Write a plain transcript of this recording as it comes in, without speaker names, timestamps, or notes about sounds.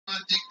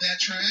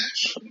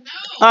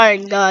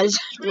Alright guys,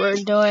 we're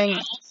doing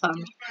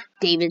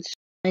David's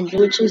challenge,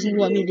 which is he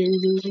wanted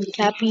me to do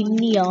Cappy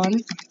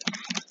Neon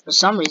for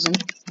some reason.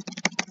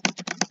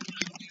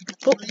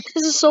 But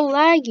this is so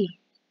laggy.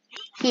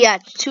 He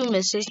had 2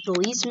 misses. The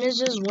least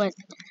misses went.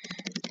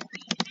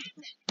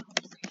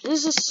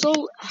 This is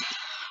so.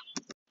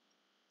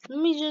 Let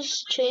me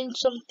just change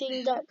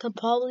something that could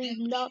probably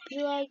not be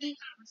laggy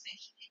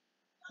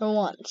for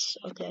once.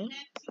 Okay.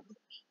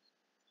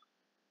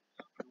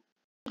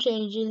 I'm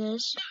changing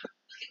this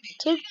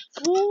to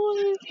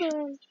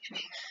boyfriend,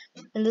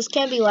 and this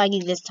can't be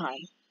laggy this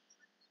time.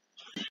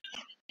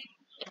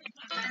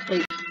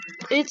 Wait,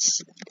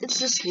 it's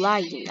just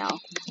laggy now.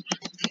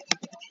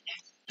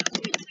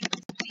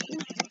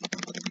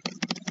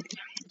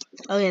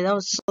 Okay, that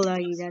was so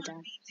laggy that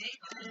time.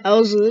 I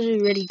was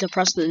literally ready to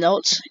press the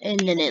notes, and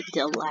then it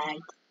still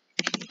lagged.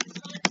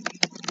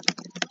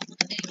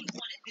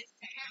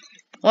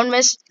 1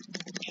 miss.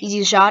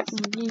 Easy shot.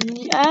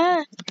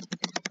 Ah.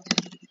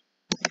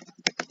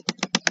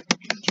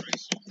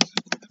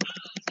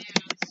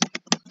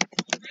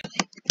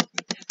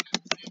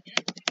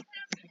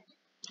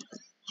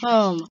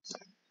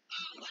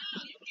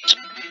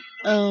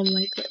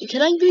 My God.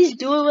 Can I please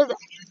do it with...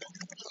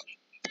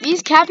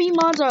 These Cappy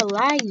mods are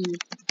laggy.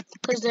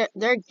 Because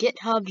they're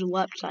GitHub's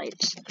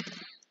websites.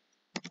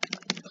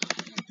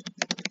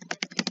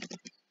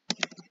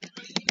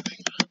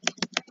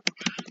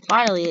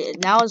 Finally,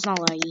 now it's not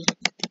laggy.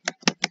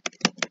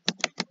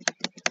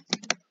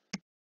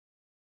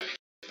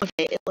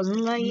 Okay, it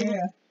wasn't laggy.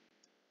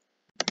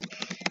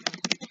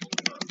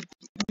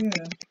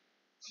 Yeah.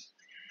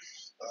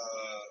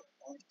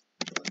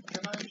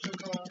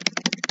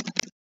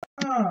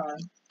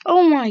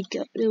 Oh my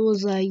God, it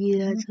was laggy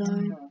that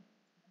time.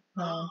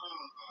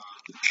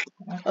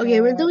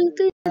 Okay, we're doing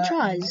 3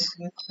 tries.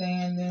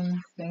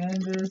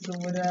 Standards or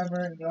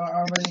whatever. Y'all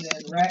already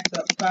done racked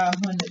up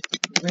 500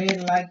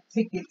 red light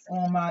tickets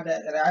on my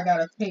that I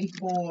gotta pay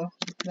for.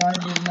 Y'all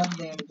did enough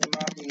damage in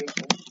my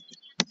vehicle.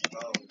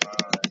 Oh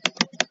God.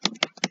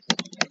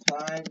 So I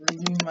ain't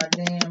reading my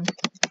damn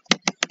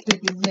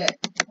tickets yet.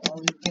 All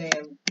these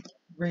damn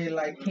red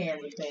light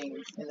camera things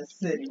in the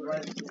city,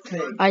 running the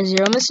city. I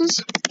 0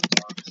 misses?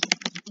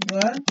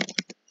 What?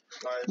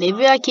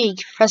 Maybe I keep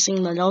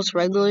pressing the notes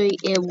regularly,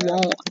 it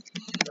won't.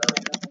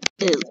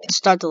 It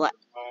start to lag.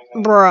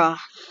 Bruh.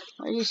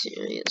 Are you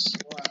serious?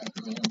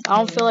 I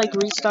don't feel like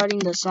restarting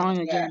the song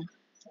again.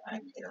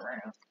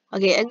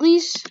 Okay, at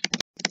least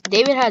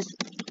David has...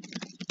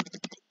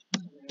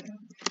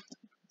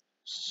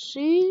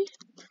 See?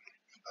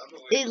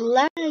 It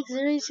lags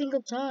every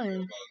single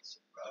time.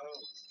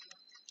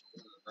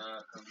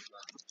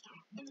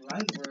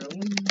 Light rail? What do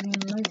you mean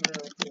light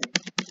rail for?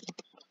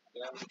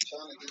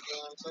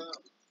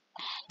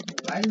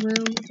 Light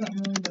rail?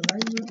 Something on the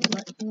light rail?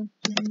 Light rail?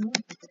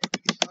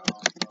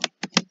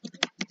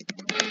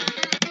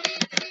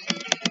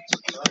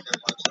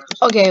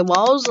 Okay,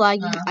 while I was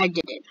lagging, I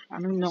did it. I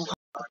don't know how.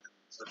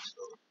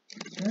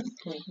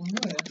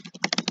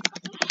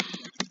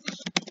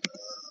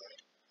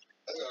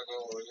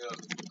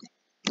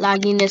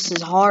 Lagginess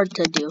is hard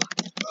to do.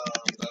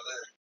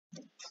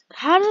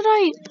 How did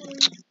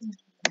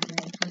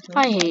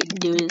I hate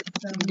doing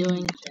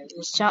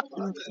this job.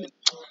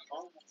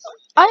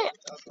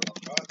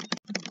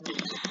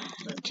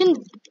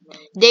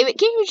 David,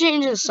 can you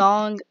change the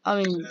song? I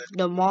mean,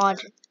 the mod.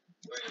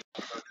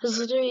 Because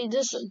literally,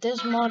 this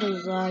mod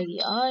is laggy.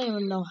 I don't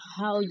even know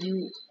how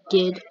you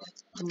did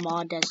the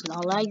mod that's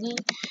not laggy,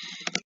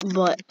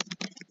 but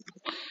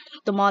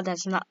the mod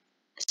that's not.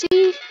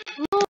 See,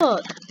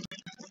 look.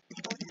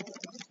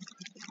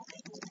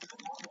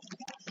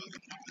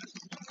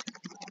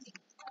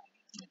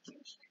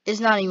 It's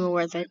not even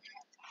worth it.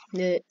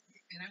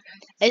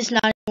 It's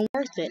not even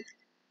worth it.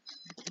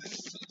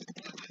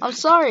 I'm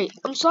sorry,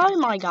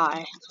 my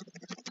guy.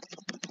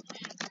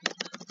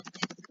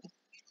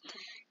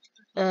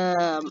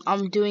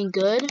 I'm doing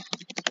good.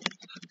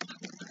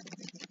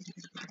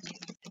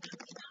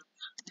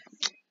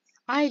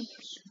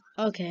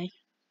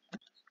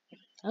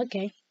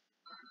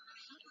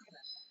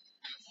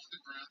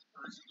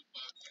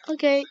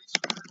 Okay.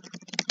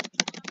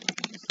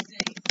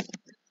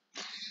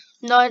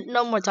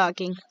 No more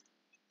talking.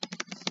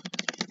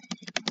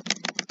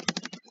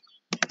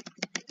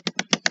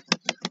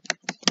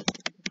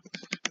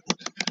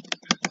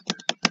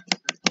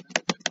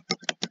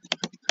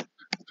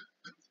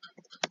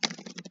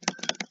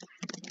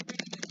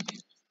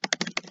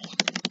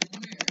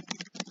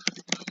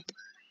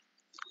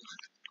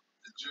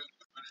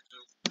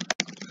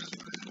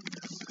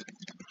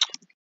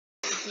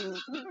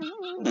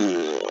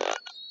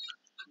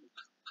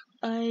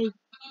 I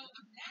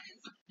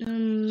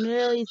am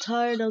really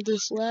tired of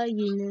this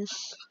lagginess.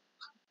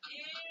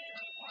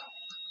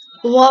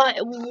 Why?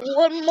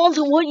 What month?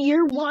 What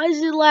year? Why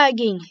is it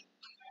lagging?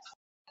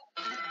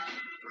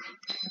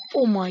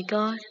 Oh my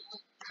God.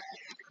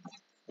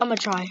 I'm gonna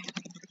try.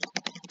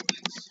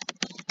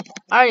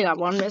 I already got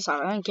 1 miss. I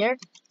don't care.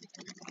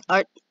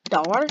 Alright,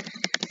 $1.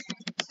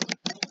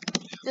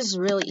 This is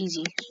really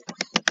easy.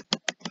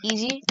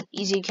 Easy.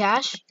 Easy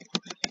cash.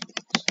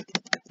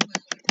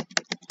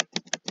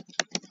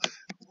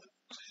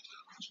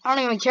 I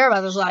don't even care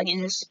about this lag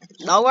in this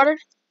dog water.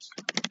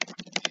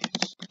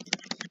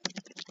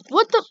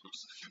 What the?